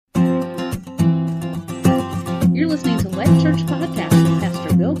You're listening to Life Church Podcast with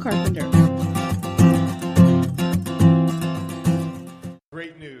Pastor Bill Carpenter.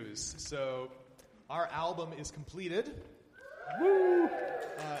 Great news. So our album is completed. Woo!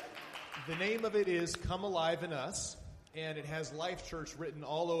 The name of it is Come Alive in Us, and it has Life Church written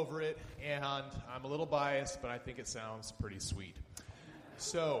all over it, and I'm a little biased, but I think it sounds pretty sweet.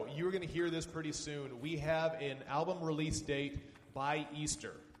 So you're going to hear this pretty soon. We have an album release date by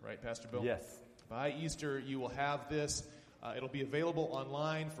Easter, right, Pastor Bill? Yes. By Easter, you will have this. It'll be available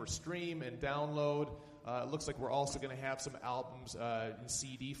online for stream and download. It looks like we're also going to have some albums in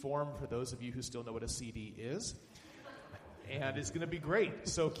CD form for those of you who still know what a CD is. And it's going to be great.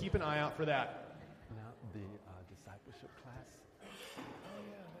 So keep an eye out for that. Now, the discipleship class. Oh,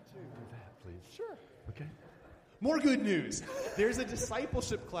 yeah, that too. Do that, please. Sure. Okay. More good news. There's a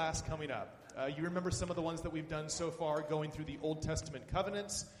discipleship class coming up. You remember some of the ones that we've done so far, going through the Old Testament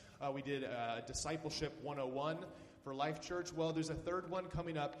covenants. We did Discipleship 101 for Life Church. Well, there's a third one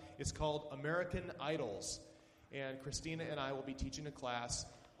coming up. It's called American Idols. And Christina and I will be teaching a class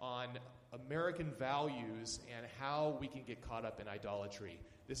on American values and how we can get caught up in idolatry.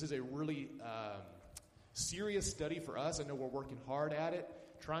 This is a really serious study for us. I know we're working hard at it,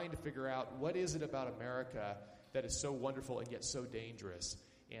 trying to figure out what is it about America that is so wonderful and yet so dangerous.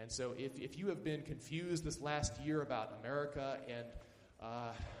 And so if you have been confused this last year about America and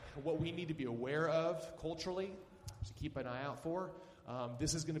what we need to be aware of culturally, to keep an eye out for,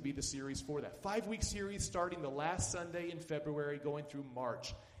 this is going to be the series for that. 5-week series starting the last Sunday in February, going through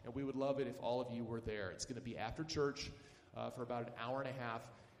March. And we would love it if all of you were there. It's going to be after church for about an hour and a half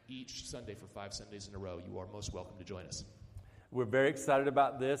each Sunday for 5 Sundays in a row. You are most welcome to join us. We're very excited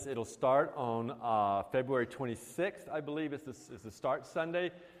about this. It'll start on February 26th, I believe, is the start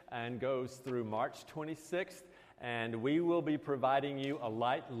Sunday, and goes through March 26th. And we will be providing you a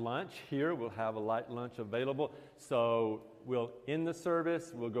light lunch here. We'll have a light lunch available. So we'll end the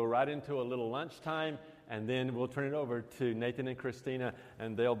service. We'll go right into a little lunchtime. And then we'll turn it over to Nathan and Christina,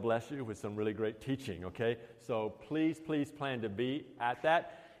 and they'll bless you with some really great teaching, okay? So please plan to be at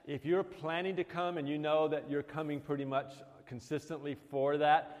that. If you're planning to come and you know that you're coming pretty much consistently for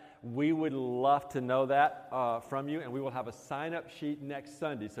that, we would love to know that from you, and we will have a sign-up sheet next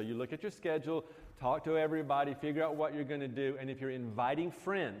Sunday. So you look at your schedule, talk to everybody, figure out what you're going to do, and if you're inviting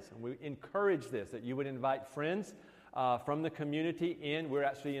friends, and we encourage this, that you would invite friends from the community in. We're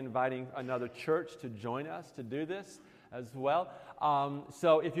actually inviting another church to join us to do this as well.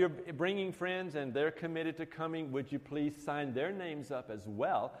 So if you're bringing friends and they're committed to coming, would you please sign their names up as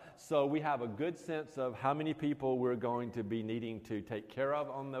well, so we have a good sense of how many people we're going to be needing to take care of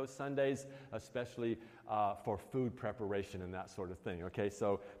on those Sundays, especially for food preparation and that sort of thing. Okay,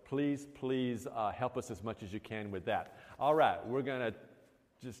 so please help us as much as you can with that. All right, we're going to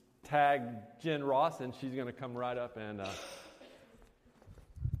just tag Jen Ross, and she's going to come right up and... You're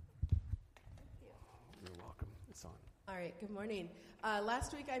welcome. It's on. All right, good morning.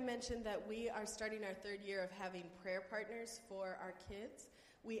 Last week I mentioned that we are starting our 3rd year of having prayer partners for our kids.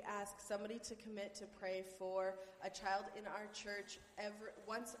 We ask somebody to commit to pray for a child in our church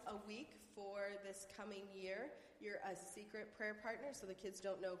once a week for this coming year. You're a secret prayer partner, so the kids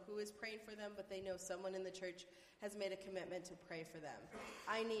don't know who is praying for them, but they know someone in the church has made a commitment to pray for them.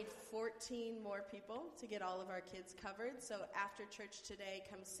 I need 14 more people to get all of our kids covered. So after church today,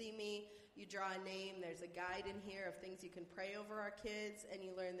 come see me. You draw a name. There's a guide in here of things you can pray over our kids, and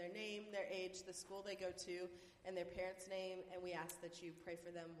you learn their name, their age, the school they go to, and their parents' name, and we ask that you pray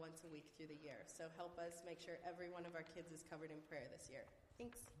for them once a week through the year. So help us make sure every one of our kids is covered in prayer this year.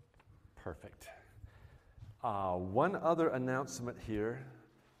 Thanks. Perfect. One other announcement here.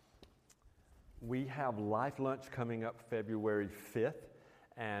 We have Life Lunch coming up February 5th,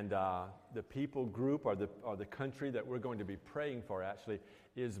 and the people group or the country that we're going to be praying for actually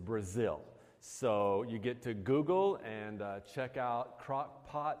is Brazil. So you get to Google and check out crock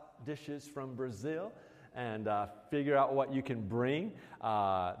pot dishes from Brazil and figure out what you can bring.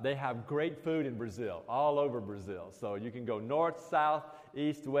 They have great food in Brazil, all over Brazil. So you can go north, south,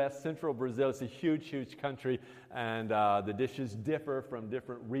 east, west, central Brazil. It's a huge country, and the dishes differ from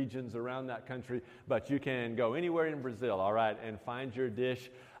different regions around that country, but you can go anywhere in Brazil, all right, and find your dish.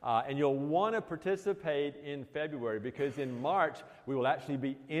 And you'll want to participate in February, because in March we will actually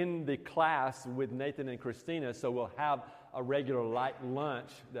be in the class with Nathan and Christina, so we'll have a regular light lunch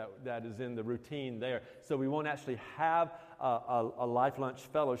that is in the routine there. So we won't actually have a Life Lunch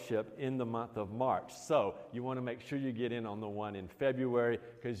fellowship in the month of March. So you want to make sure you get in on the one in February,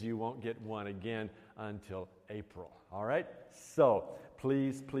 because you won't get one again until April. All right? So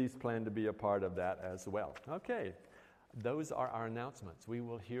please plan to be a part of that as well. Okay. Those are our announcements. We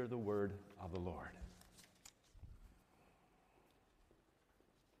will hear the word of the Lord.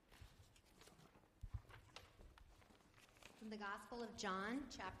 From the Gospel of John,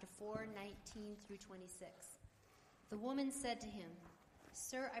 chapter 4, 19 through 26. The woman said to him,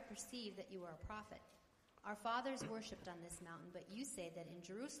 "Sir, I perceive that you are a prophet. Our fathers worshipped on this mountain, but you say that in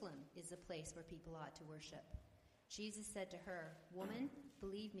Jerusalem is the place where people ought to worship." Jesus said to her, "Woman,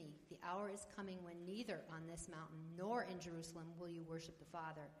 believe me, the hour is coming when neither on this mountain nor in Jerusalem will you worship the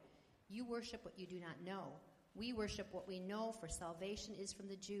Father. You worship what you do not know. We worship what we know, for salvation is from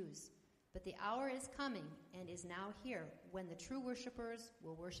the Jews. But the hour is coming and is now here when the true worshipers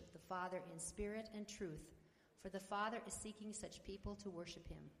will worship the Father in spirit and truth, for the Father is seeking such people to worship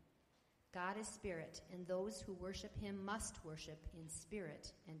him. God is spirit, and those who worship him must worship in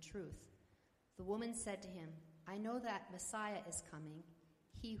spirit and truth." The woman said to him, "I know that Messiah is coming,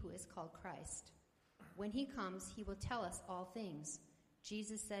 he who is called Christ. When he comes, he will tell us all things."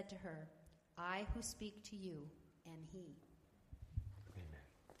 Jesus said to her, "I who speak to you am he." Amen.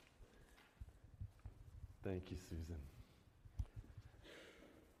 Thank you, Susan.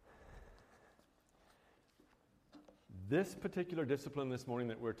 This particular discipline this morning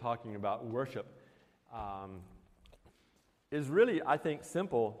that we're talking about, worship, is really, I think,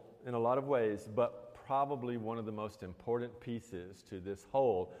 simple in a lot of ways, but probably one of the most important pieces to this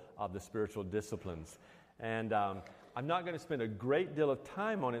whole of the spiritual disciplines. And I'm not going to spend a great deal of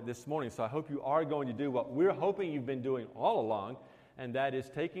time on it this morning, so I hope you are going to do what we're hoping you've been doing all along, and that is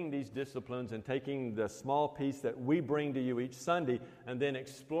taking these disciplines and taking the small piece that we bring to you each Sunday and then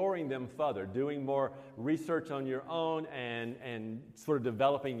exploring them further, doing more research on your own and sort of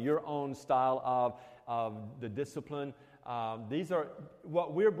developing your own style of the discipline. These are,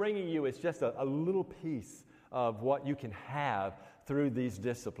 what we're bringing you is just a little piece of what you can have through these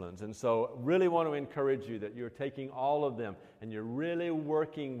disciplines. And so really want to encourage you that you're taking all of them and you're really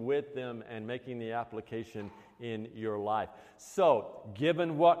working with them and making the application in your life. So,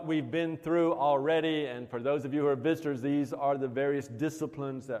 given what we've been through already, and for those of you who are visitors, these are the various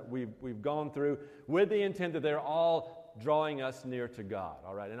disciplines that we've gone through with the intent that they're all drawing us near to God,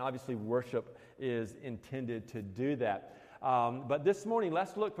 all right? And obviously worship is intended to do that. But this morning,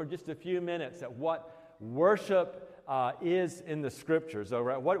 let's look for just a few minutes at what worship is in the Scriptures, all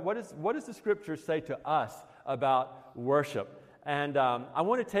right? What does the Scripture say to us about worship? And I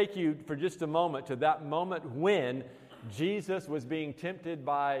want to take you for just a moment to that moment when Jesus was being tempted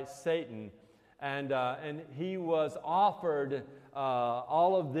by Satan, and he was offered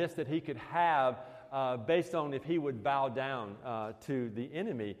all of this that he could have based on if he would bow down to the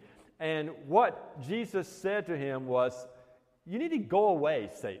enemy. And what Jesus said to him was, "You need to go away,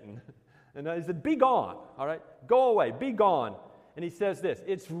 Satan." And he said, "Be gone," all right? Go away, be gone. And he says this,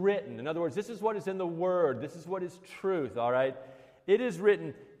 "It's written." In other words, this is what is in the Word. This is what is truth, all right? "It is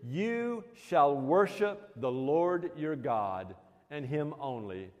written, you shall worship the Lord your God, and him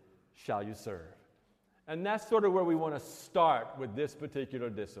only shall you serve." And that's sort of where we want to start with this particular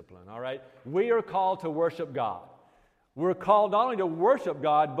discipline, all right? We are called to worship God. We're called not only to worship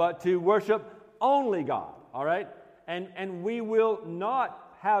God, but to worship only God, all right? And we will not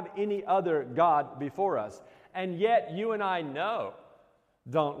have any other God before us. And yet you and I know,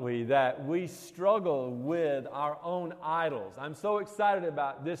 don't we, that we struggle with our own idols. I'm so excited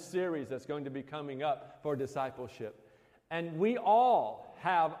about this series that's going to be coming up for discipleship. And we all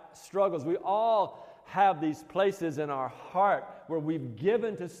have struggles. We all have these places in our heart where we've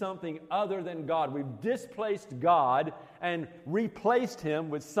given to something other than God. We've displaced God and replaced him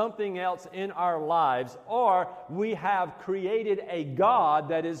with something else in our lives, or we have created a God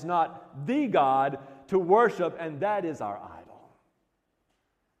that is not the God to worship, and that is our idol.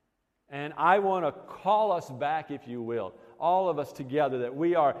 And I want to call us back, if you will, all of us together, that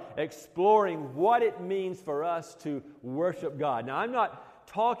we are exploring what it means for us to worship God. Now, I'm not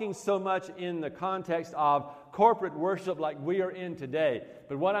talking so much in the context of corporate worship like we are in today.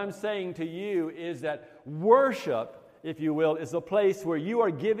 But what I'm saying to you is that worship, if you will, is a place where you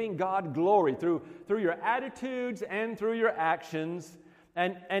are giving God glory through your attitudes and through your actions.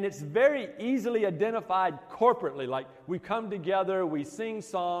 And it's very easily identified corporately. Like we come together, we sing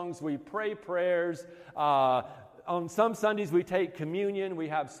songs, we pray prayers. On some Sundays we take communion. We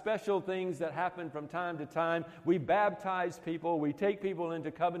have special things that happen from time to time. We baptize people. We take people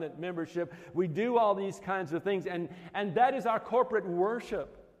into covenant membership. We do all these kinds of things. And that is our corporate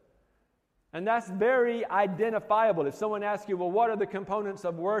worship. And that's very identifiable. If someone asks you, well, what are the components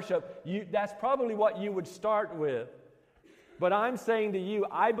of worship? That's probably what you would start with. But I'm saying to you,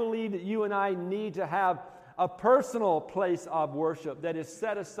 I believe that you and I need to have a personal place of worship that is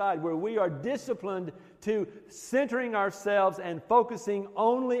set aside where we are disciplined to centering ourselves and focusing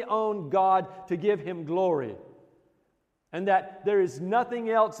only on God to give him glory. And that there is nothing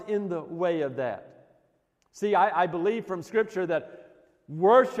else in the way of that. See, I believe from Scripture that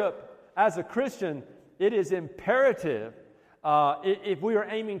worship as a Christian, it is imperative if we are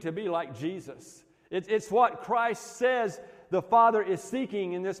aiming to be like Jesus. It's what Christ says the Father is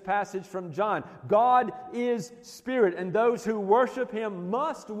seeking in this passage from John. God is spirit, and those who worship Him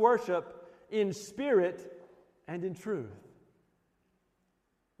must worship in spirit and in truth.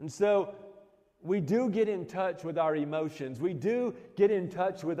 And so we do get in touch with our emotions. We do get in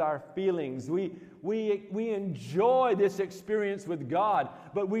touch with our feelings. We enjoy this experience with God,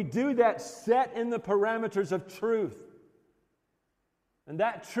 but we do that set in the parameters of truth. And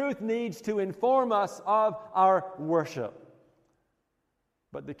that truth needs to inform us of our worship.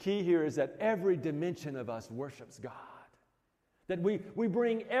 But the key here is that every dimension of us worships God. That we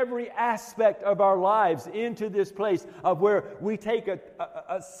bring every aspect of our lives into this place of where we take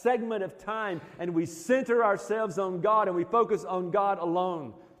a segment of time and we center ourselves on God and we focus on God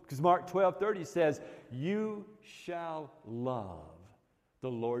alone. Because Mark 12:30 says, "You shall love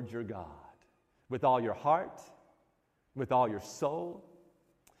the Lord your God with all your heart, with all your soul,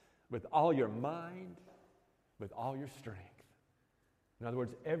 with all your mind, with all your strength." In other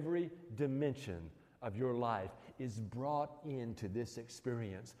words, every dimension of your life is brought into this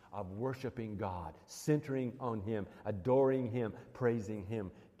experience of worshiping God, centering on Him, adoring Him, praising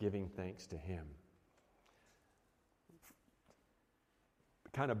Him, giving thanks to Him.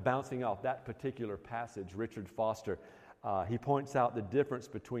 Kind of bouncing off that particular passage, Richard Foster, he points out the difference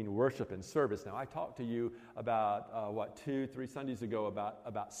between worship and service. Now, I talked to you about, 2-3 Sundays ago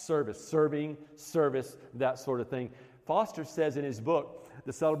about service, serving, service, that sort of thing. Foster says in his book,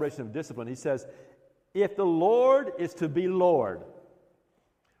 The Celebration of Discipline, he says, if the Lord is to be Lord,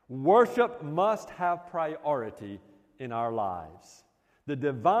 worship must have priority in our lives. The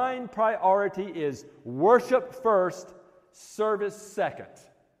divine priority is worship first, service second.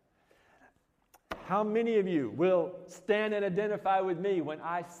 How many of you will stand and identify with me when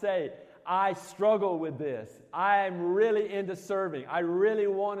I say, I struggle with this. I am really into serving. I really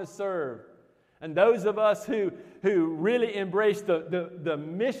want to serve. And those of us who really embrace the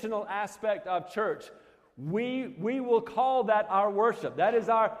missional aspect of church, we will call that our worship.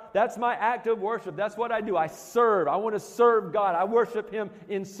 That's my act of worship. That's what I do. I serve. I want to serve God. I worship Him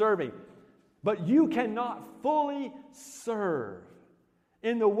in serving. But you cannot fully serve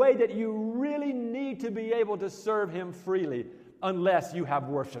in the way that you really need to be able to serve Him freely unless you have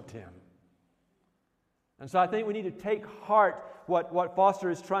worshiped Him. And so I think we need to take heart what Foster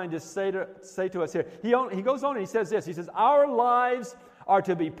is trying to say to us here. He goes on and he says this. He says, our lives are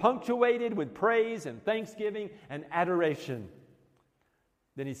to be punctuated with praise and thanksgiving and adoration.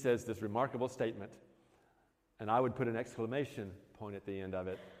 Then he says this remarkable statement, and I would put an exclamation point at the end of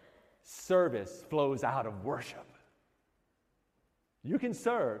it. Service flows out of worship. You can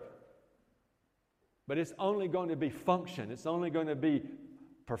serve, but it's only going to be function. It's only going to be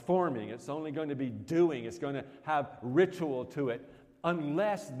performing. It's only going to be doing. It's going to have ritual to it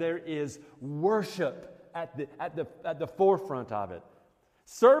unless there is worship at the forefront of it.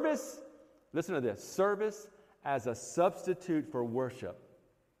 Service, listen to this, service as a substitute for worship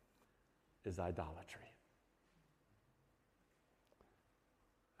is idolatry.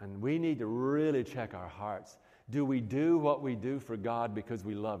 And we need to really check our hearts. Do we do what we do for God because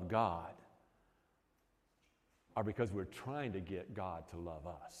we love God? Or because we're trying to get God to love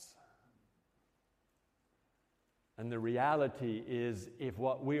us? And the reality is, if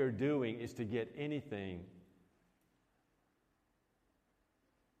what we are doing is to get anything,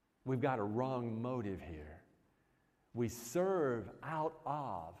 we've got a wrong motive here. We serve out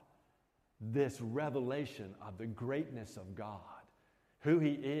of this revelation of the greatness of God, who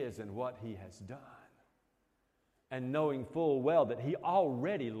He is and what He has done, and knowing full well that He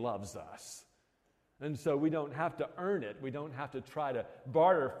already loves us. And so we don't have to earn it. We don't have to try to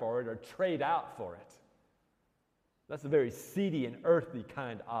barter for it or trade out for it. That's a very seedy and earthly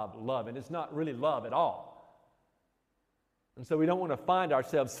kind of love, and it's not really love at all. And so we don't want to find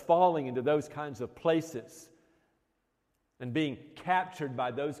ourselves falling into those kinds of places and being captured by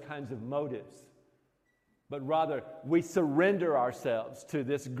those kinds of motives. But rather, we surrender ourselves to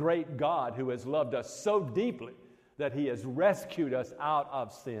this great God who has loved us so deeply that He has rescued us out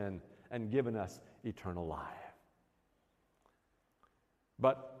of sin and given us eternal life.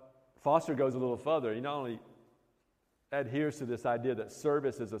 But Foster goes a little further. He not only adheres to this idea that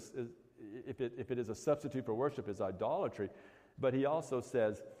service if it is a substitute for worship, is idolatry, but he also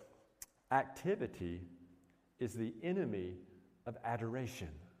says activity is the enemy of adoration.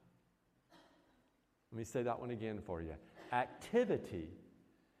 Let me say that one again for you. Activity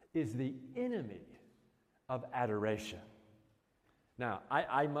is the enemy of adoration. Now,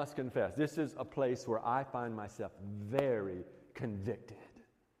 I must confess, this is a place where I find myself very convicted.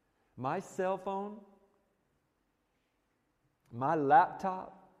 My cell phone, my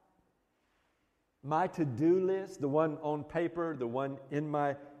laptop, my to-do list, the one on paper, the one in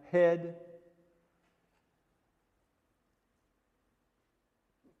my head,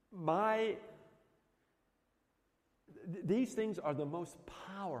 these things are the most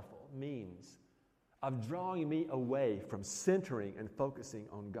powerful means of drawing me away from centering and focusing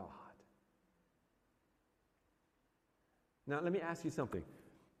on God. Now, let me ask you something.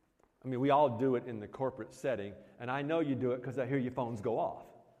 I mean, we all do it in the corporate setting, and I know you do it because I hear your phones go off.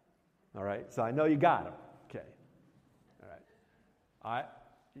 All right? So I know you got them. Okay. All right.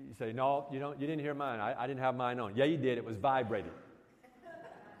 You say, no, you didn't hear mine. I didn't have mine on. Yeah, you did. It was vibrating.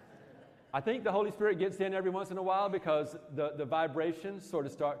 I think the Holy Spirit gets in every once in a while because the vibrations sort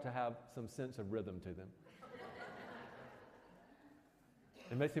of start to have some sense of rhythm to them.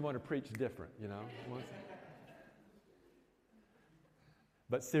 It makes me want to preach different, you know.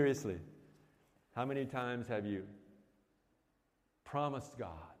 But seriously, how many times have you promised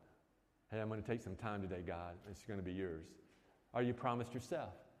God, hey, I'm going to take some time today, God. It's going to be yours. Or you promised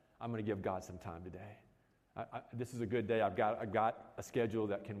yourself, I'm going to give God some time today. This is a good day. I've got a schedule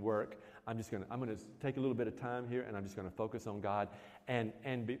that can work. I'm going to take a little bit of time here, and I'm just going to focus on God.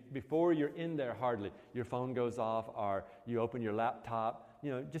 And before you're in there, hardly your phone goes off, or you open your laptop.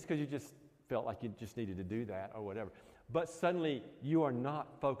 You know, just because you just felt like you just needed to do that or whatever. But suddenly you are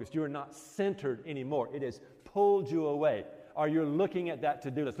not focused. You are not centered anymore. It has pulled you away. Or you're looking at that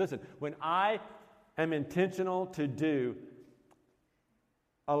to-do list. Listen, when I am intentional to do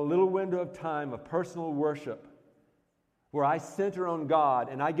a little window of time of personal worship where I center on God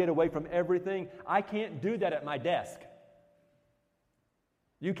and I get away from everything, I can't do that at my desk.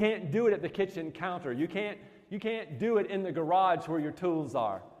 You can't do it at the kitchen counter. You can't do it in the garage where your tools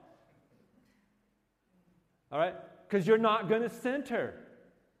are. All right? Because you're not going to center.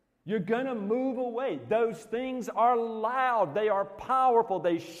 You're going to move away. Those things are loud. They are powerful.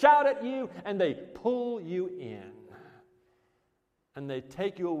 They shout at you and they pull you in. And they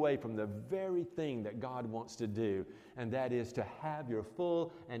take you away from the very thing that God wants to do, and that is to have your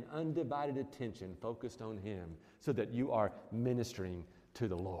full and undivided attention focused on Him so that you are ministering to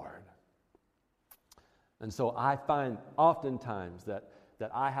the Lord. And so I find oftentimes that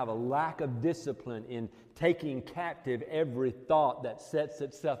I have a lack of discipline in taking captive every thought that sets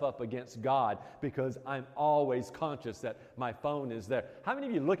itself up against God because I'm always conscious that my phone is there. How many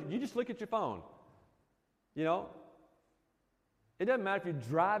of you just look at your phone? You know? It doesn't matter if you're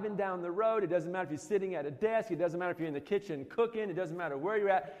driving down the road. It doesn't matter if you're sitting at a desk. It doesn't matter if you're in the kitchen cooking. It doesn't matter where you're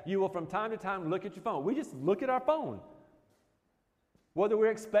at. You will from time to time look at your phone. We just look at our phone, whether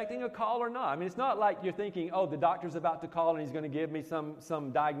we're expecting a call or not. I mean, it's not like you're thinking, oh, the doctor's about to call and he's going to give me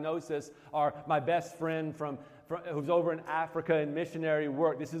some diagnosis, or my best friend from who's over in Africa in missionary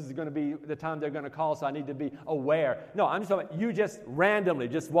work, this is going to be the time they're going to call, so I need to be aware. No, I'm just talking about you just randomly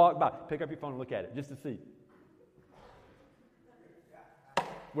just walk by, pick up your phone and look at it just to see.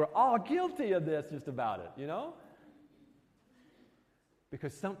 We're all guilty of this just about it, you know?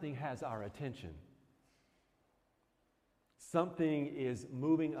 Because something has our attention. Something is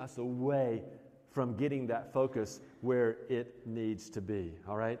moving us away from getting that focus where it needs to be,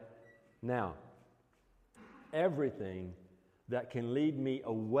 all right? Now, everything that can lead me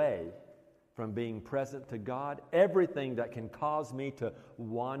away from being present to God, everything that can cause me to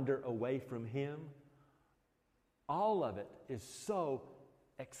wander away from Him, all of it is so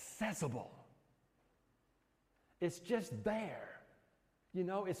accessible. It's just there. You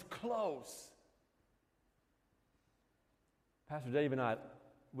know, it's close. Pastor Dave and I,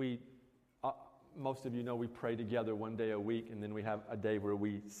 most of you know we pray together one day a week, and then we have a day where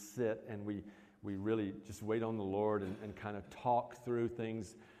we sit and we really just wait on the Lord and kind of talk through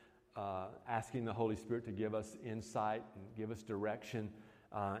things, asking the Holy Spirit to give us insight and give us direction.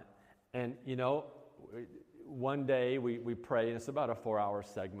 And, you know, one day we pray, and it's about a 4-hour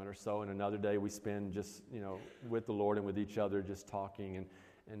segment or so, and another day we spend just, you know, with the Lord and with each other just talking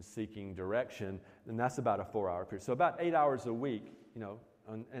and seeking direction, and that's about a 4-hour period. So about 8 hours a week, you know,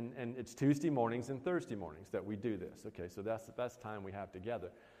 and it's Tuesday mornings and Thursday mornings that we do this. Okay, so that's the best time we have together,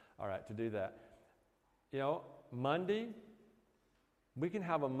 all right, to do that. You know, Monday, we can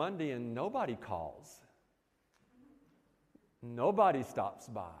have a Monday and nobody calls. Nobody stops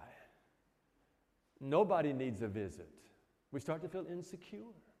by. Nobody needs a visit. We start to feel insecure.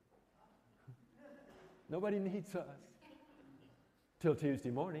 Nobody needs us. Till Tuesday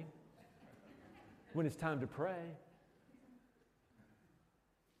morning, when it's time to pray.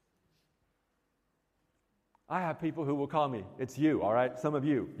 I have people who will call me. It's you, all right? Some of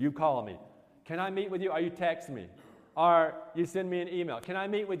you call me. Can I meet with you? Or you text me. Or you send me an email. Can I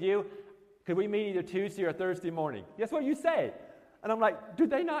meet with you? Could we meet either Tuesday or Thursday morning? Guess what you say? And I'm like, do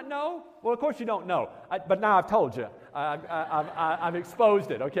they not know? Well, of course you don't know. But now I've told you. I've exposed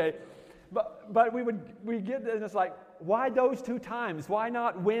it, okay? But we get this, and it's like, why those 2 times? Why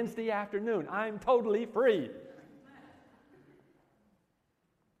not Wednesday afternoon? I'm totally free.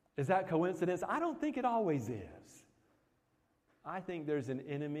 Is that coincidence? I don't think it always is. I think there's an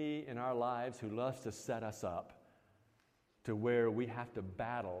enemy in our lives who loves to set us up to where we have to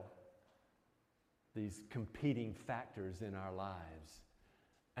battle these competing factors in our lives.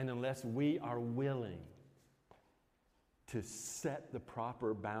 And unless we are willing to set the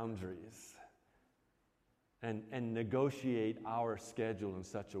proper boundaries and negotiate our schedule in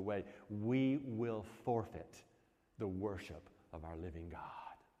such a way, we will forfeit the worship of our living God.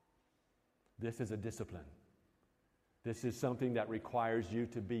 This is a discipline. This is something that requires you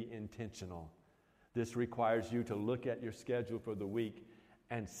to be intentional. This requires you to look at your schedule for the week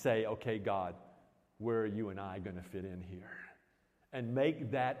and say, okay, God, where are you and I going to fit in here? And make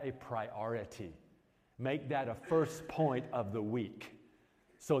that a priority. Make that a first point of the week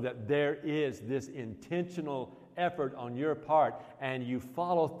so that there is this intentional effort on your part and you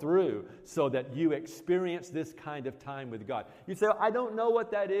follow through so that you experience this kind of time with God. You say, I don't know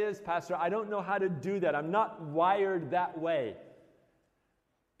what that is, Pastor. I don't know how to do that. I'm not wired that way.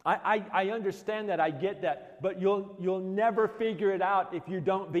 I understand that. I get that. But you'll never figure it out if you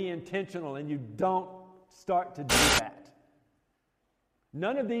don't be intentional and you don't start to do that.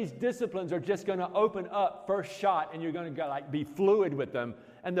 None of these disciplines are just going to open up first shot and you're going to be fluid with them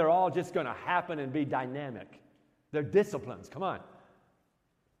and they're all just going to happen and be dynamic. They're disciplines. Come on.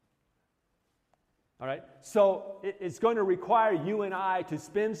 All right? So it's going to require you and I to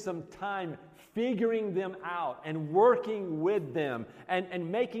spend some time figuring them out and working with them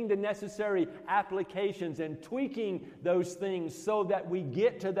and making the necessary applications and tweaking those things so that we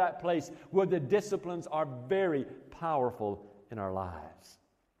get to that place where the disciplines are very powerful in our lives.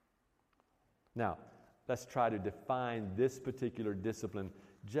 Now, let's try to define this particular discipline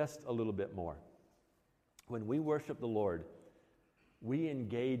just a little bit more. When we worship the Lord, we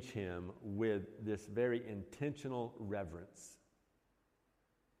engage Him with this very intentional reverence.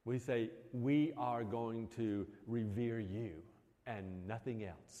 We say, we are going to revere you and nothing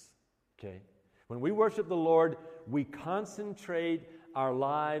else. Okay? When we worship the Lord, we concentrate our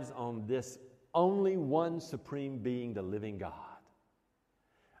lives on this only one supreme being, the living God.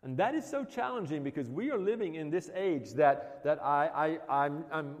 And that is so challenging because we are living in this age that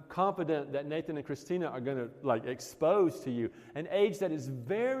I'm confident that Nathan and Christina are going to expose to you. An age that is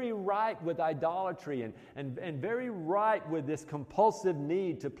very ripe with idolatry and very ripe with this compulsive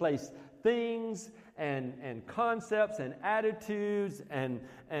need to place things and concepts and attitudes and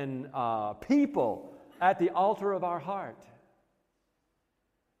people at the altar of our heart.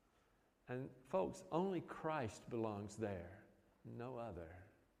 And folks, only Christ belongs there, no other.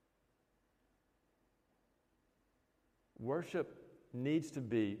 Worship needs to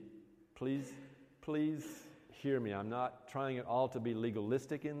be, please hear me. I'm not trying at all to be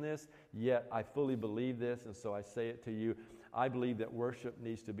legalistic in this, yet I fully believe this, and so I say it to you. I believe that worship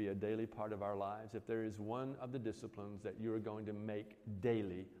needs to be a daily part of our lives. If there is one of the disciplines that you are going to make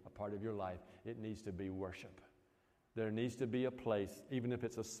daily a part of your life, it needs to be worship. There needs to be a place, even if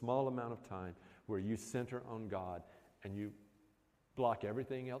it's a small amount of time, where you center on God and you block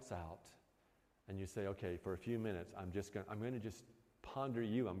everything else out. And you say, okay, for a few minutes, I'm going to just ponder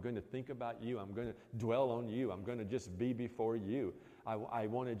you. I'm going to think about you. I'm going to dwell on you. I'm going to just be before you. I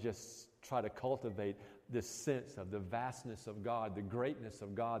want to just try to cultivate this sense of the vastness of God, the greatness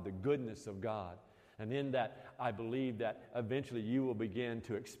of God, the goodness of God. And in that, I believe that eventually you will begin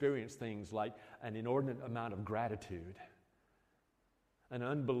to experience things like an inordinate amount of gratitude, an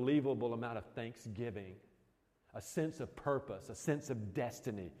unbelievable amount of thanksgiving, a sense of purpose, a sense of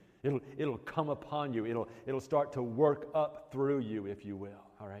destiny. It'll come upon you. It'll start to work up through you, if you will.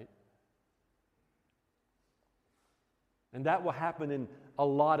 All right? And that will happen in a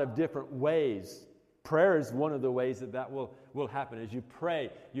lot of different ways. Prayer is one of the ways that will happen. As you pray,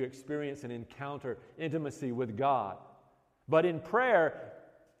 you experience and encounter intimacy with God. But in prayer,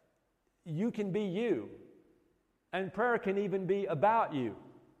 you can be you. And prayer can even be about you.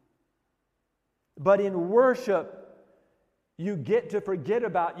 But in worship, you get to forget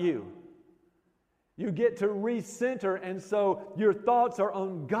about you. You get to recenter, and so your thoughts are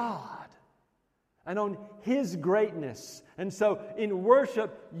on God and on His greatness. And so in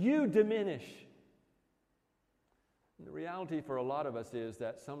worship, you diminish. And the reality for a lot of us is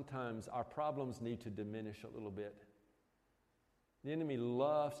that sometimes our problems need to diminish a little bit. The enemy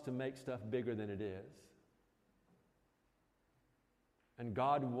loves to make stuff bigger than it is. And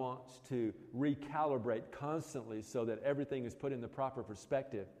God wants to recalibrate constantly so that everything is put in the proper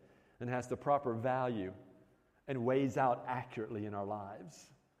perspective and has the proper value and weighs out accurately in our lives.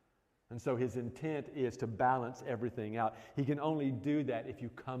 And so His intent is to balance everything out. He can only do that if you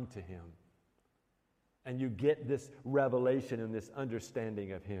come to Him and you get this revelation and this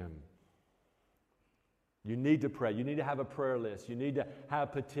understanding of Him. You need to pray. You need to have a prayer list. You need to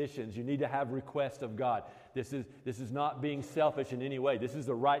have petitions. You need to have requests of God. This is not being selfish in any way. This is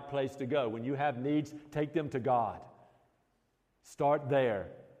the right place to go. When you have needs, take them to God. Start there.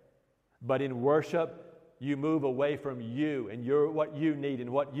 But in worship, you move away from you and what you need and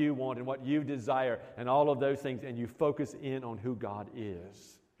what you want and what you desire and all of those things, and you focus in on who God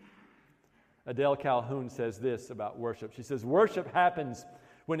is. Adele Calhoun says this about worship. She says, worship happens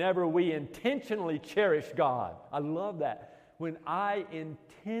whenever we intentionally cherish God. I love that. When I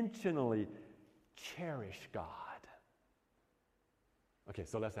intentionally cherish God. Okay,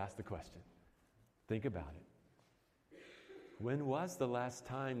 so let's ask the question. Think about it. When was the last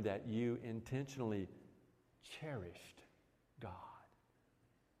time that you intentionally cherished God?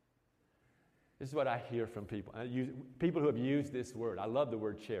 This is what I hear from people. People who have used this word. I love the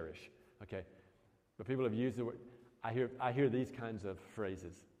word cherish. Okay, but people have used the word. I hear these kinds of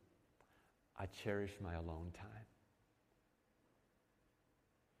phrases. I cherish my alone time.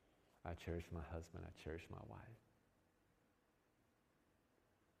 I cherish my husband. I cherish my wife.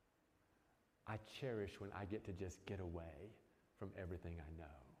 I cherish when I get to just get away from everything I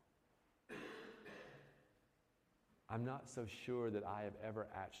know. I'm not so sure that I have ever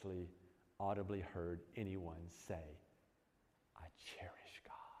actually audibly heard anyone say, I cherish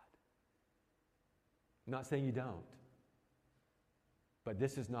God. I'm not saying you don't. But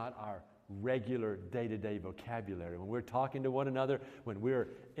this is not our regular day-to-day vocabulary. When we're talking to one another, when we're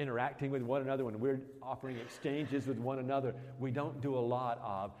interacting with one another, when we're offering exchanges with one another, we don't do a lot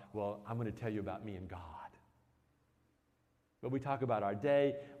of, well, I'm going to tell you about me and God. But we talk about our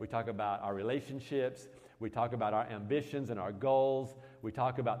day, we talk about our relationships, we talk about our ambitions and our goals, we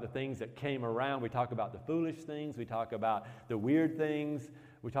talk about the things that came around, we talk about the foolish things, we talk about the weird things,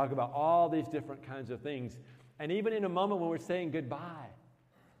 we talk about all these different kinds of things. And even in a moment when we're saying goodbye,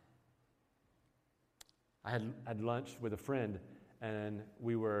 I had lunch with a friend, and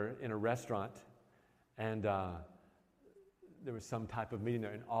we were in a restaurant, and there was some type of meeting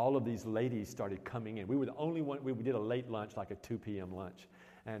there, and all of these ladies started coming in. We were the only one. We did a late lunch, like a 2 p.m. lunch,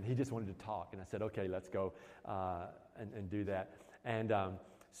 and he just wanted to talk, and I said, okay, let's go and do that. And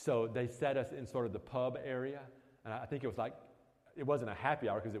so they set us in sort of the pub area, and I think it was like, it wasn't a happy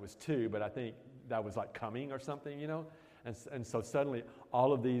hour because it was 2, but I think that was like coming or something, you know. And so suddenly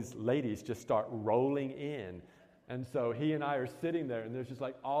all of these ladies just start rolling in. And so he and I are sitting there, and there's just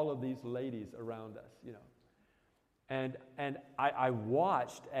like all of these ladies around us, you know. And I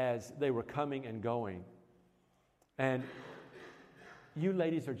watched as they were coming and going. And you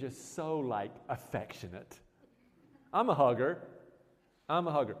ladies are just so like affectionate. I'm a hugger.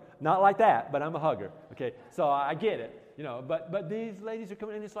 Not like that, but I'm a hugger. Okay, so I get it, you know. But these ladies are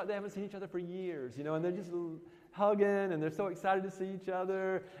coming in, it's like they haven't seen each other for years, you know, and they're just hugging, and they're so excited to see each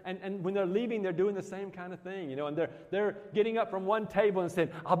other. And when they're leaving, they're doing the same kind of thing, you know, and they're getting up from one table and saying,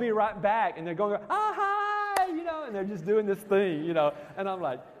 I'll be right back. And they're going, hi, you know, and they're just doing this thing, you know. And I'm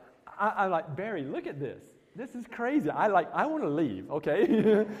like, Barry, look at this. This is crazy. I want to leave,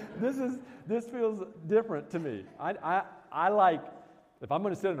 okay? This feels different to me. I like, if I'm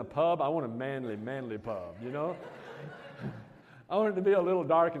going to sit in a pub, I want a manly pub, you know? I want it to be a little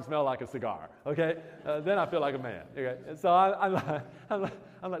dark and smell like a cigar, okay? Then I feel like a man. Okay? And so I'm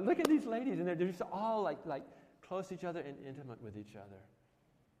like, look at these ladies, and they're just all like close to each other and intimate with each other.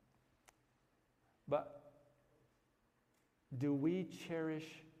 But do we cherish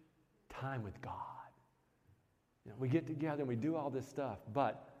time with God? You know, we get together and we do all this stuff,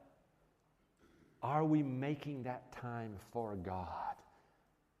 but are we making that time for God?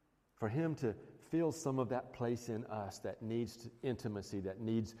 For Him to fill some of that place in us that needs intimacy, that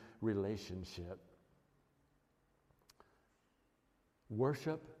needs relationship.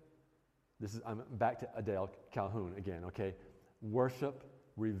 Worship, I'm back to Adele Calhoun again, okay? Worship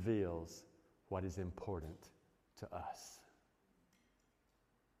reveals what is important to us.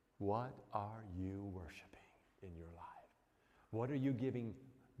 What are you worshiping in your life? What are you giving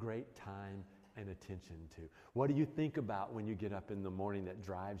great time and attention to? What do you think about when you get up in the morning that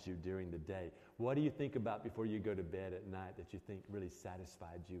drives you during the day? What do you think about before you go to bed at night that you think really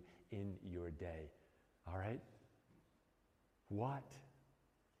satisfied you in your day? All right?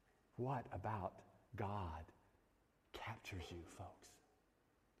 What about God captures you, folks?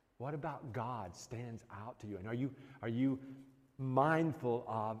 What about God stands out to you? And are you mindful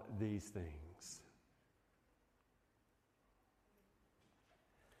of these things?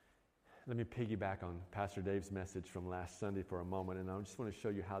 Let me piggyback on Pastor Dave's message from last Sunday for a moment, and I just want to show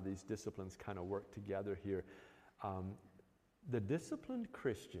you how these disciplines kind of work together here. The disciplined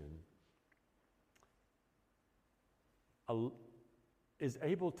Christian is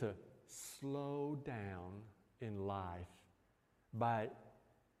able to slow down in life by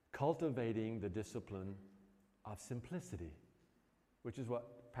cultivating the discipline of simplicity, which is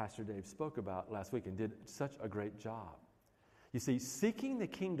what Pastor Dave spoke about last week and did such a great job. You see, seeking the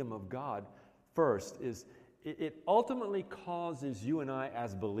kingdom of God first it ultimately causes you and I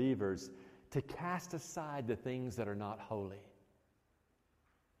as believers to cast aside the things that are not holy.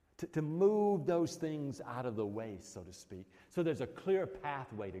 To move those things out of the way, so to speak. So there's a clear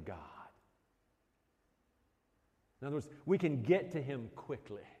pathway to God. In other words, we can get to Him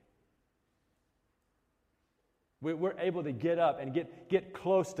quickly. We're able to get up and get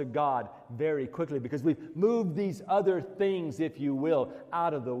close to God very quickly because we've moved these other things, if you will,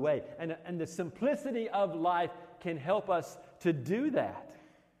 out of the way. And the simplicity of life can help us to do that.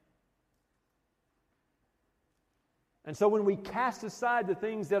 And so when we cast aside the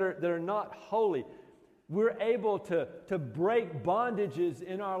things that are not holy, we're able to break bondages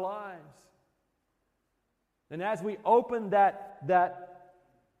in our lives. And as we open that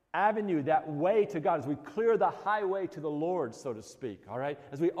avenue, that way to God, as we clear the highway to the Lord, so to speak, all right?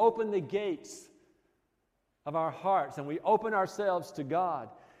 As we open the gates of our hearts and we open ourselves to God,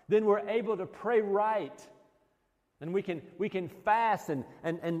 then we're able to pray right. And we can fast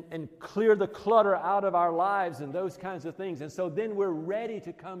and clear the clutter out of our lives and those kinds of things. And so then we're ready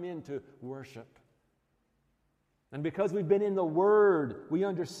to come into worship. And because we've been in the Word, we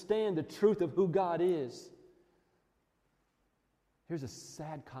understand the truth of who God is. Here's a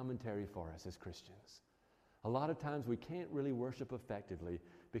sad commentary for us as Christians. A lot of times we can't really worship effectively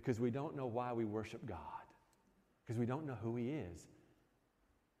because we don't know why we worship God. Because we don't know who He is.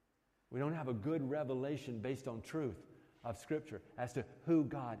 We don't have a good revelation based on truth of Scripture as to who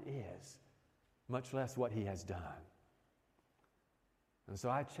God is, much less what He has done. And so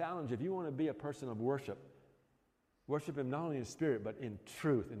I challenge, if you want to be a person of worship Him not only in spirit, but in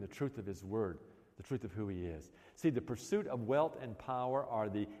truth, in the truth of His Word, the truth of who He is. See, the pursuit of wealth and power are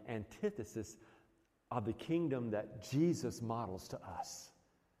the antithesis of the kingdom that Jesus models to us.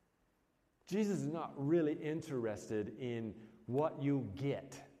 Jesus is not really interested in what you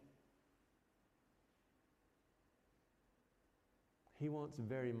get. He wants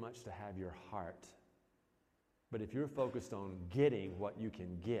very much to have your heart. But if you're focused on getting what you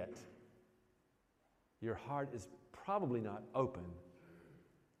can get, your heart is probably not open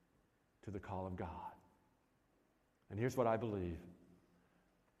to the call of God. And here's what I believe.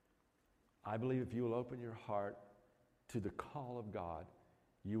 I believe if you will open your heart to the call of God,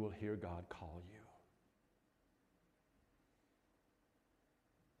 you will hear God call you.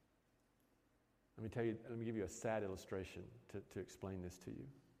 Let me give you a sad illustration to explain this to you.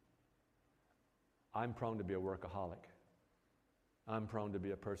 I'm prone to be a workaholic. I'm prone to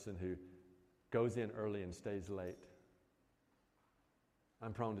be a person who goes in early and stays late.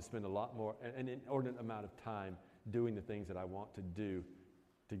 I'm prone to spend an inordinate amount of time doing the things that I want to do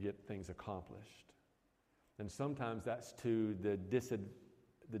to get things accomplished. And sometimes that's to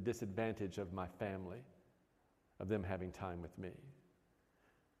the disadvantage of my family, of them having time with me.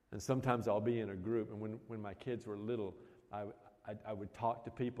 And sometimes I'll be in a group, and when my kids were little, I would talk to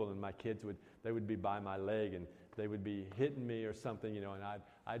people, and my kids would be by my leg, and they would be hitting me or something, and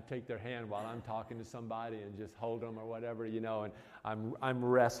I'd take their hand while I'm talking to somebody and just hold them or whatever, and I'm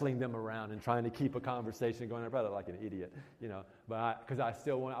wrestling them around and trying to keep a conversation going. I'm probably like an idiot, but because I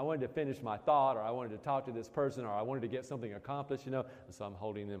wanted to finish my thought, or I wanted to talk to this person, or I wanted to get something accomplished, and so I'm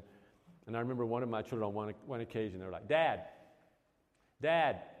holding them. And I remember one of my children on one occasion, they were like, Dad,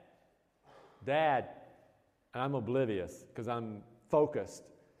 and I'm oblivious because I'm focused.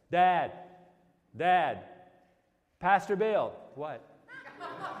 Dad, Pastor Bill, what?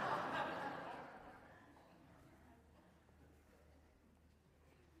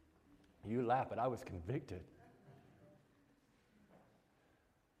 You laugh, but I was convicted.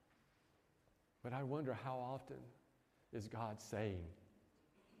 But I wonder how often is God saying,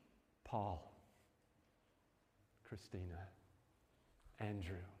 Paul, Christina,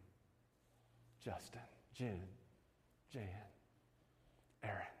 Andrew, Justin, Jen, Jan,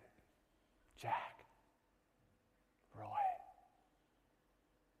 Aaron, Jack, Roy.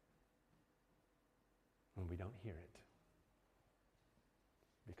 When we don't hear it.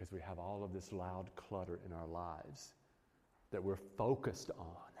 because we have all of this loud clutter in our lives that we're focused on,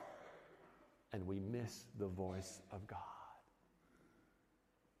 and we miss the voice of God.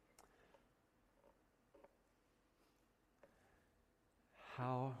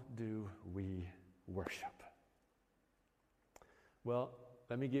 How do we worship? Well,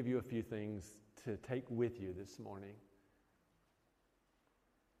 let me give you a few things to take with you this morning.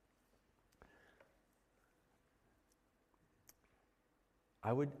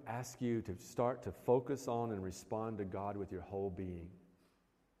 I would ask you to start to focus on and respond to God with your whole being.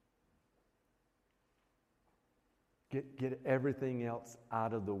 Get everything else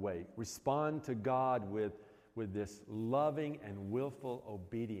out of the way. Respond to God with this loving and willful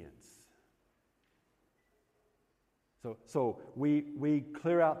obedience. So we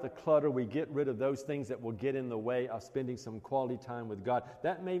clear out the clutter. We get rid of those things that will get in the way of spending some quality time with God.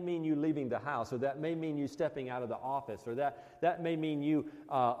 That may mean you leaving the house, or that may mean you stepping out of the office, or that may mean you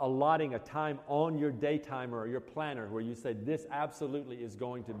allotting a time on your daytimer or your planner where you say, this absolutely is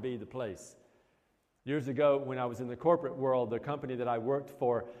going to be the place. Years ago, when I was in the corporate world, the company that I worked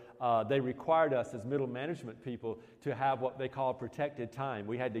for, they required us as middle management people to have what they call protected time.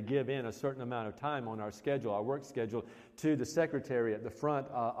 We had to give in a certain amount of time on our schedule, our work schedule, to the secretary at the front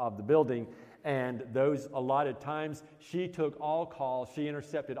of the building. And those allotted times, she took all calls, she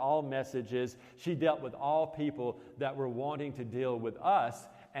intercepted all messages, she dealt with all people that were wanting to deal with us.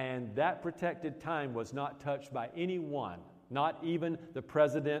 And that protected time was not touched by anyone, not even the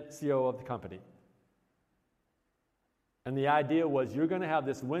president, CEO of the company. And the idea was you're going to have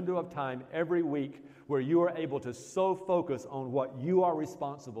this window of time every week where you are able to so focus on what you are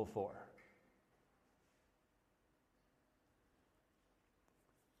responsible for.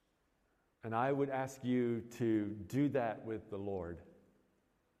 And I would ask you to do that with the Lord.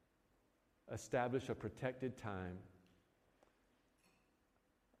 Establish a protected time.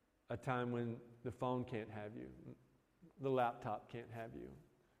 A time when the phone can't have you, the laptop can't have you,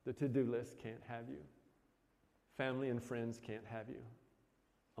 the to-do list can't have you. Family and friends can't have you.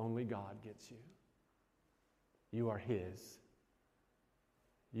 Only God gets you. You are His.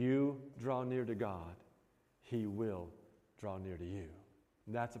 You draw near to God, He will draw near to you.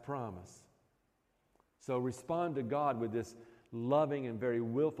 And that's a promise. So respond to God with this loving and very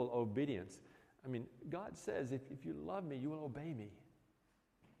willful obedience. I mean, God says, if you love me, you will obey me.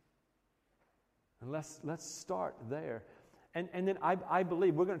 And let's start there. And then I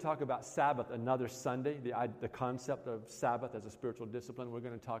believe we're going to talk about Sabbath another Sunday, the concept of Sabbath as a spiritual discipline. We're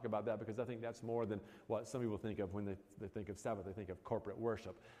going to talk about that because I think that's more than what some people think of when they think of Sabbath. They think of corporate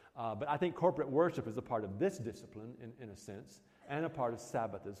worship. But I think corporate worship is a part of this discipline in a sense, and a part of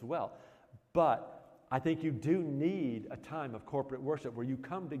Sabbath as well. But I think you do need a time of corporate worship where you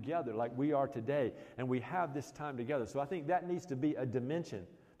come together like we are today, and we have this time together. So I think that needs to be a dimension,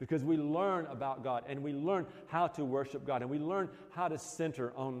 because we learn about God, and we learn how to worship God, and we learn how to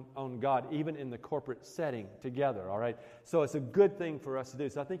center on God, even in the corporate setting together, all right? So it's a good thing for us to do.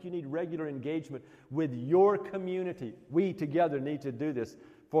 So I think you need regular engagement with your community. We together need to do this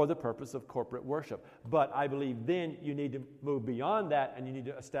for the purpose of corporate worship. But I believe then you need to move beyond that, and you need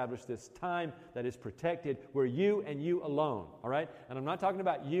to establish this time that is protected where you and you alone, all right? And I'm not talking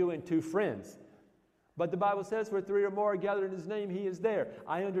about you and two friends. But the Bible says where 3 or more are gathered in His name, He is there.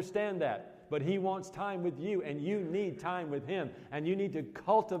 I understand that. But He wants time with you, and you need time with Him. And you need to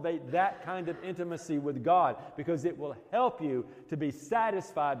cultivate that kind of intimacy with God, because it will help you to be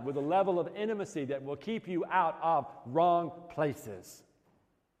satisfied with a level of intimacy that will keep you out of wrong places.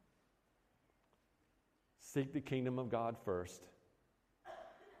 Seek the kingdom of God first.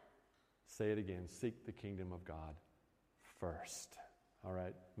 Say it again. Seek the kingdom of God first. All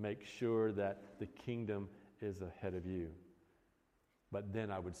right, make sure that the kingdom is ahead of you. But then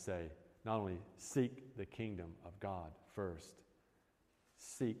I would say, not only seek the kingdom of God first,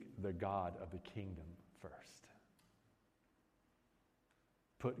 seek the God of the kingdom first.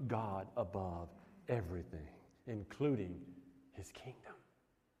 Put God above everything, including His kingdom.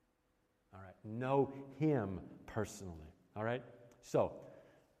 All right, know Him personally. All right, so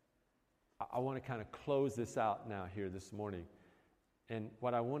I want to kind of close this out now here this morning. And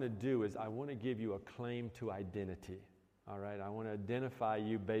what I want to do is I want to give you a claim to identity, all right? I want to identify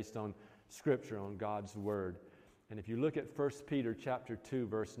you based on Scripture, on God's Word. And if you look at 1 Peter chapter 2,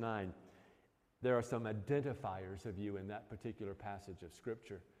 verse 9, there are some identifiers of you in that particular passage of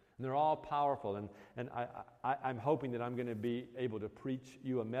Scripture. And they're all powerful. And I'm hoping that I'm going to be able to preach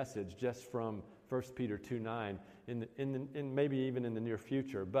you a message just from 1 Peter 2:9 in maybe even in the near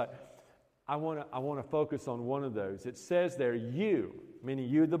future. But I want to focus on one of those. It says there, you, meaning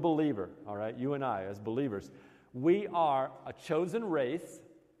you the believer, all right, you and I as believers, we are a chosen race,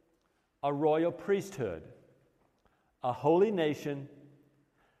 a royal priesthood, a holy nation,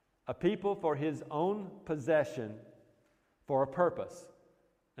 a people for his own possession, for a purpose,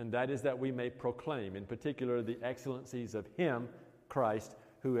 and that is that we may proclaim, in particular, the excellencies of him, Christ,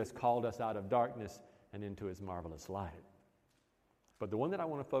 who has called us out of darkness and into his marvelous light. But the one that I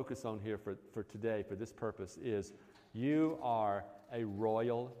want to focus on here for today, for this purpose, is you are a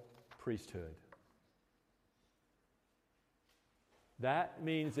royal priesthood. That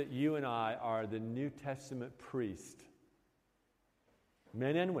means that you and I are the New Testament priest,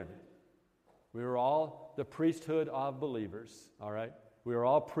 men and women. We are all the priesthood of believers, all right? We are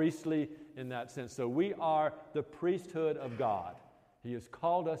all priestly in that sense. So we are the priesthood of God. He has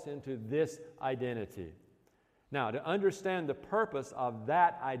called us into this identity. Now, to understand the purpose of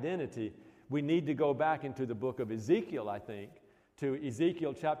that identity, we need to go back into the book of Ezekiel, I think, to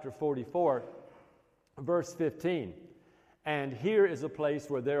Ezekiel chapter 44, verse 15. And here is a place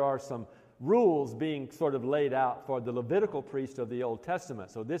where there are some rules being sort of laid out for the Levitical priest of the Old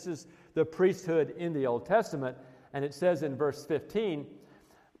Testament. So this is the priesthood in the Old Testament, and it says in verse 15,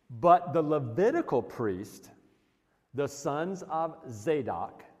 "But the Levitical priest, the sons of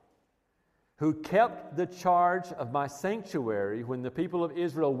Zadok, who kept the charge of my sanctuary when the people of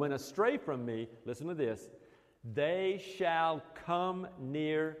Israel went astray from me," listen to this, "they shall come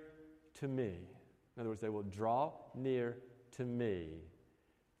near to me." In other words, they will draw near to me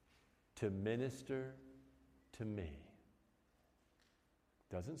to minister to me. It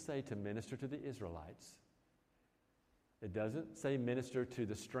doesn't say to minister to the Israelites. It doesn't say minister to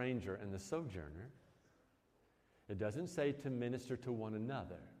the stranger and the sojourner. It doesn't say to minister to one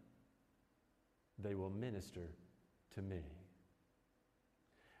another. They will minister to me.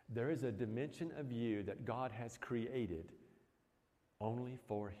 There is a dimension of you that God has created only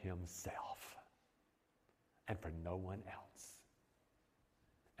for himself and for no one else.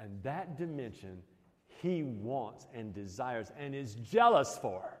 And that dimension he wants and desires and is jealous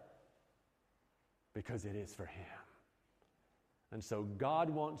for because it is for him. And so God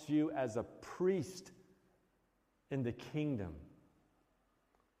wants you as a priest in the kingdom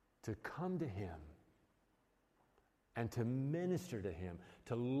to come to him and to minister to him,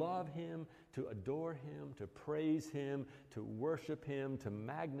 to love him, to adore him, to praise him, to worship him, to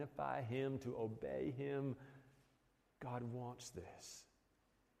magnify him, to obey him. God wants this.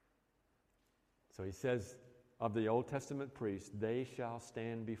 So he says of the Old Testament priests, "They shall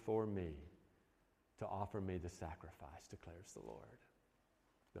stand before me to offer me the sacrifice," declares the Lord,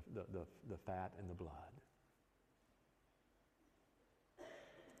 the fat and the blood.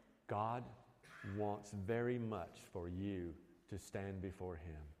 God wants very much for you to stand before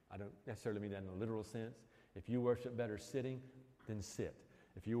him. I don't necessarily mean that in a literal sense. If you worship better sitting, then sit.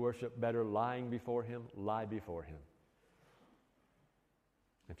 If you worship better lying before him, lie before him.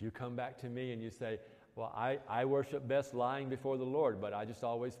 If you come back to me and you say, "Well, I worship best lying before the Lord, but I just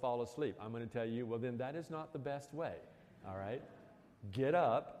always fall asleep," I'm going to tell you, well, then that is not the best way, all right? Get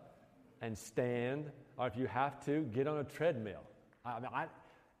up and stand, or if you have to, get on a treadmill.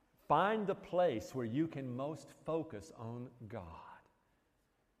 Find the place where you can most focus on God.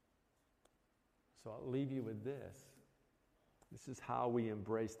 So I'll leave you with this. This is how we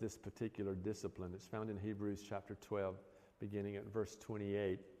embrace this particular discipline. It's found in Hebrews chapter 12, beginning at verse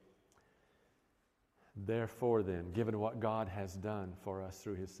 28. "Therefore then, given what God has done for us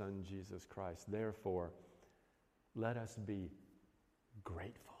through his Son Jesus Christ, therefore, let us be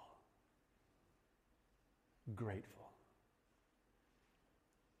grateful." Grateful.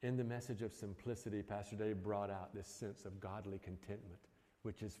 In the message of simplicity, Pastor Dave brought out this sense of godly contentment,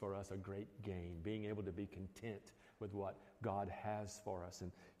 which is for us a great gain, being able to be content with what God has for us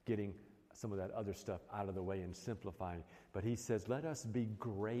and getting some of that other stuff out of the way and simplifying. But he says, let us be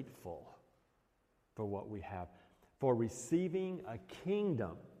grateful for what we have, for receiving a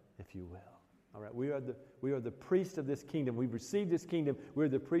kingdom, if you will. All right, we are the priest of this kingdom. We've received this kingdom. We're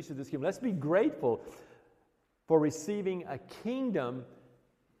the priest of this kingdom. Let's be grateful for receiving a kingdom.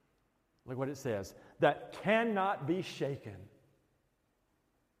 Look what it says, that cannot be shaken.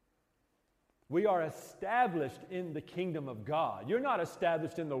 We are established in the kingdom of God. You're not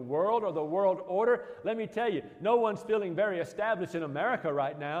established in the world or the world order. Let me tell you, no one's feeling very established in America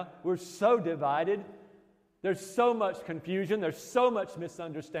right now. We're so divided. There's so much confusion. There's so much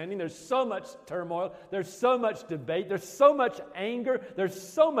misunderstanding. There's so much turmoil. There's so much debate. There's so much anger. There's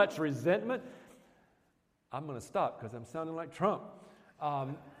so much resentment. I'm going to stop because I'm sounding like Trump.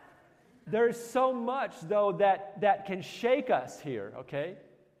 There's so much, though, that can shake us here, okay?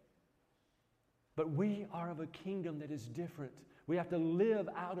 But we are of a kingdom that is different. We have to live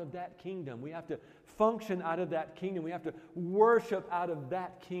out of that kingdom. We have to function out of that kingdom. We have to worship out of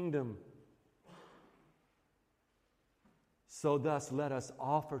that kingdom. So thus let us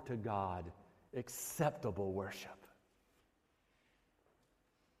offer to God acceptable worship.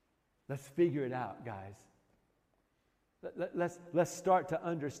 Let's figure it out, guys. Let's start to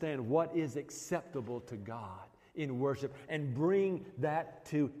understand what is acceptable to God in worship and bring that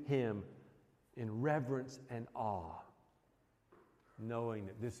to Him in reverence and awe, knowing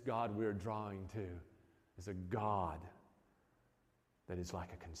that this God we're drawing to is a God that is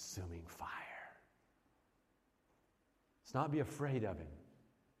like a consuming fire. Let's not be afraid of Him,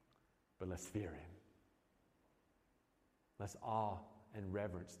 but let's fear Him. Let's awe and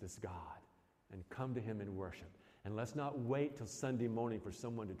reverence this God and come to Him in worship. And let's not wait till Sunday morning for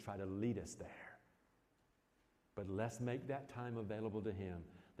someone to try to lead us there. But let's make that time available to Him,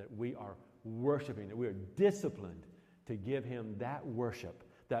 that we are worshiping, that we are disciplined to give Him that worship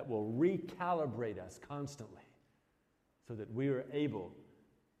that will recalibrate us constantly so that we are able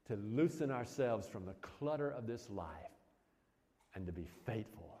to loosen ourselves from the clutter of this life and to be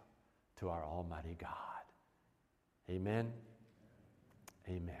faithful to our Almighty God. Amen.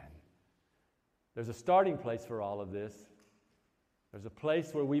 Amen. There's a starting place for all of this. There's a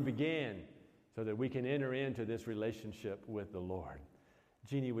place where we begin so that we can enter into this relationship with the Lord.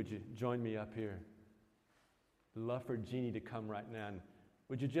 Jeannie, would you join me up here? I'd love for Jeannie to come right now. And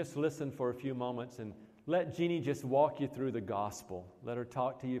would you just listen for a few moments and let Jeannie just walk you through the gospel. Let her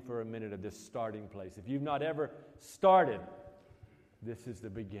talk to you for a minute of this starting place. If you've not ever started, this is the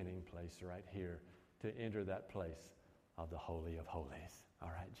beginning place right here to enter that place of the Holy of Holies. All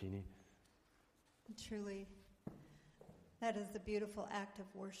right, Jeannie? Truly, that is the beautiful act of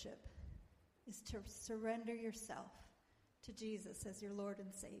worship, is to surrender yourself to Jesus as your Lord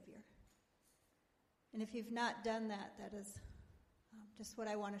and Savior. And if you've not done that, that is just what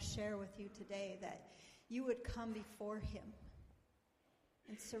I want to share with you today, that you would come before Him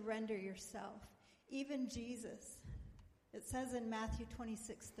and surrender yourself. Even Jesus, it says in Matthew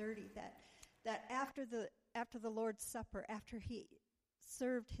 26:30 that after the Lord's Supper, after He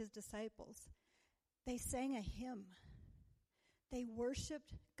served His disciples, they sang a hymn. They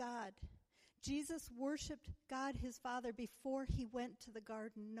worshiped God. Jesus worshiped God, His Father, before He went to the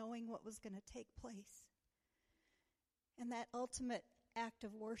garden, knowing what was going to take place. And that ultimate act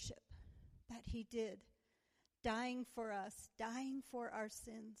of worship that He did, dying for us, dying for our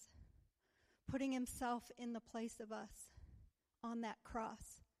sins, putting Himself in the place of us on that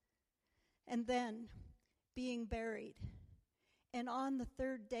cross, and then being buried, and on the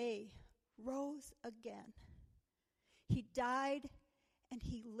third day rose again. He died and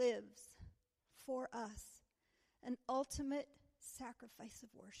He lives for us, an ultimate sacrifice of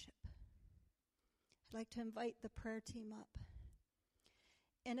worship. I'd like to invite the prayer team up.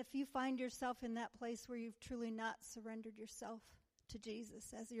 And if you find yourself in that place where you've truly not surrendered yourself to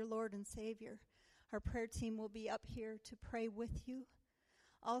Jesus as your Lord and Savior, our prayer team will be up here to pray with you.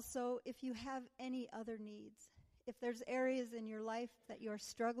 Also, if you have any other needs, if there's areas in your life that you're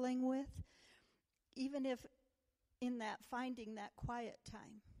struggling with, even if in that finding that quiet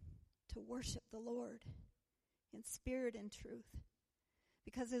time to worship the Lord in spirit and truth,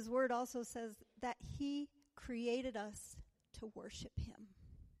 because His Word also says that He created us to worship Him.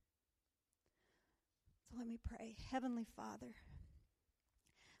 So let me pray. Heavenly Father,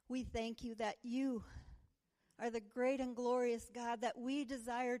 we thank You that You are the great and glorious God that we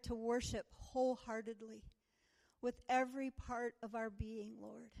desire to worship wholeheartedly with every part of our being,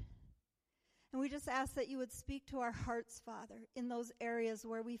 Lord. And we just ask that You would speak to our hearts, Father, in those areas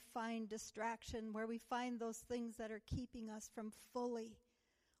where we find distraction, where we find those things that are keeping us from fully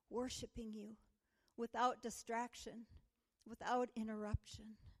worshiping You without distraction, without interruption.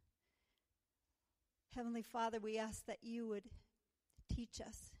 Heavenly Father, we ask that You would teach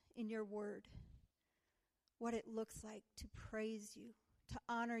us in Your Word what it looks like to praise You, to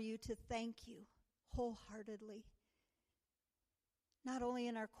honor You, to thank You wholeheartedly. Not only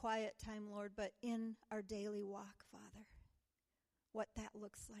in our quiet time, Lord, but in our daily walk, Father. What that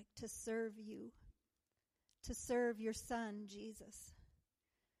looks like to serve You, to serve Your Son, Jesus,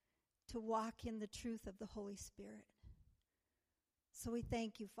 to walk in the truth of the Holy Spirit. So we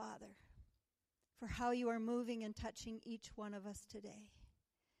thank You, Father, for how You are moving and touching each one of us today.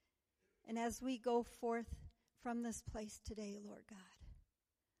 And as we go forth from this place today, Lord God,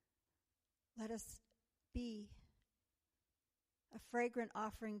 let us be a fragrant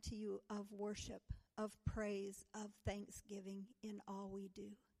offering to You of worship, of praise, of thanksgiving in all we do.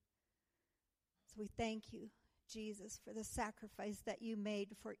 So we thank You, Jesus, for the sacrifice that You made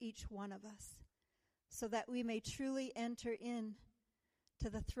for each one of us, so that we may truly enter in to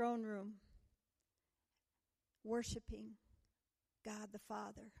the throne room, worshiping God the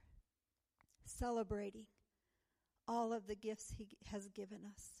Father, celebrating all of the gifts he has given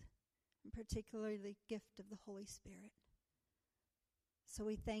us, and particularly the gift of the Holy Spirit. So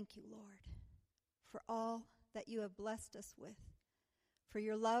we thank you, Lord, for all that you have blessed us with, for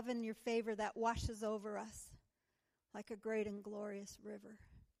your love and your favor that washes over us like a great and glorious river,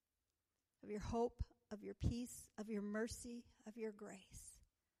 of your hope, of your peace, of your mercy, of your grace.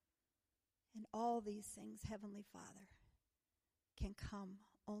 And all these things, Heavenly Father, can come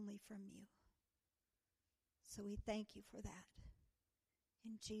only from you. So we thank you for that.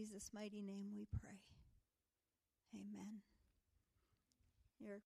 In Jesus' mighty name we pray. Amen.